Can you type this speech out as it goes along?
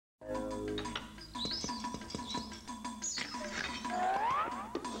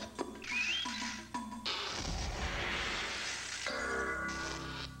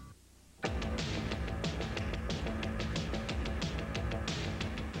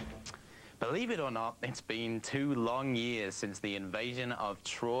Believe it or not, it's been 2 long years since the invasion of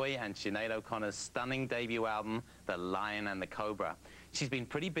Troy and Sinead O'Connor's stunning debut album, The Lion and the Cobra. She's been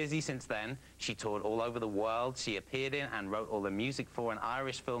pretty busy since then. She toured all over the world. She appeared in and wrote all the music for an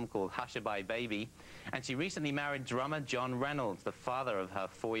Irish film called Hushabye Baby. And she recently married drummer John Reynolds, the father of her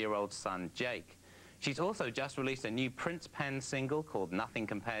 4-year-old son, Jake. She's also just released a new Prince Pen single called Nothing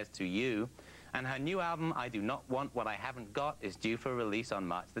Compares to You. And her new album, I Do Not Want What I Haven't Got, is due for release on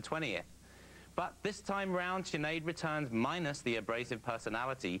March the 20th. But this time round, Sinead returns minus the abrasive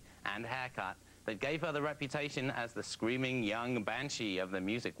personality and haircut that gave her the reputation as the screaming young banshee of the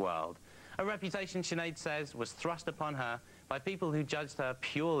music world. A reputation, Sinead says, was thrust upon her by people who judged her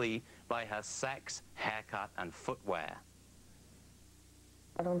purely by her sex, haircut and footwear.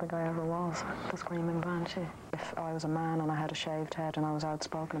 I don't think I ever was the screaming banshee. If I was a man and I had a shaved head and I was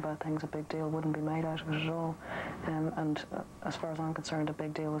outspoken about things, a big deal wouldn't be made out of it at all. And as far as I'm concerned, a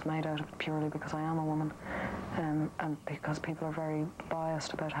big deal was made out of it purely because I am a woman. And because people are very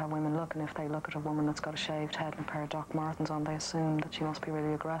biased about how women look, and if they look at a woman that's got a shaved head and a pair of Doc Martens on, they assume that she must be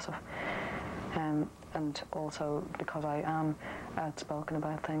really aggressive. And also because I am outspoken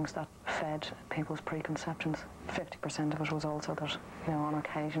about things that fed people's preconceptions. 50% of it was also that, you know, on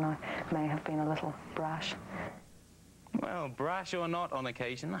occasion I may have been a little brash. Well, brash or not on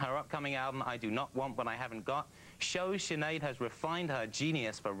occasion, her upcoming album, I Do Not Want What I Haven't Got, shows Sinead has refined her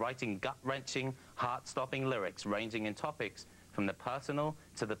genius for writing gut-wrenching, heart-stopping lyrics ranging in topics from the personal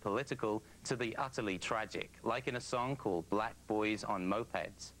to the political to the utterly tragic, like in a song called Black Boys on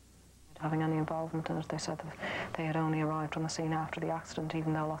Mopeds. Having any involvement in it, they said that they had only arrived on the scene after the accident,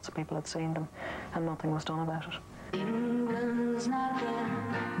 even though lots of people had seen them, and nothing was done about it. England's not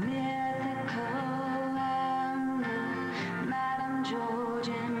the mythical land of Madame George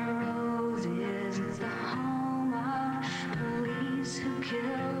and Roses. It's the home of police who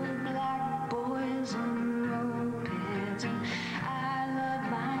killed black boys on mopeds. And I love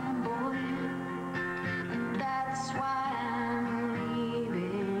my boy, and that's why I'm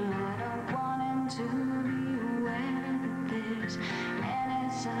leaving. I don't want him to be aware that there's any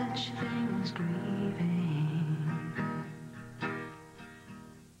such thing as grieving.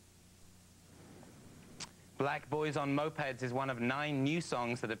 Black Boys on Mopeds is one of 9 new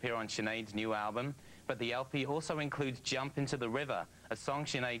songs that appear on Sinead's new album, but the LP also includes Jump Into the River, a song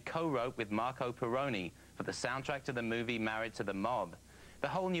Sinead co-wrote with Marco Perroni for the soundtrack to the movie Married to the Mob. The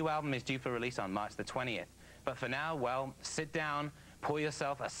whole new album is due for release on March the 20th, but for now, well, sit down, pour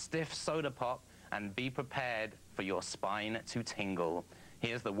yourself a stiff soda pop, and be prepared for your spine to tingle.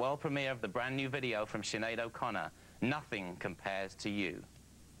 Here's the world premiere of the brand new video from Sinead O'Connor, Nothing Compares to You.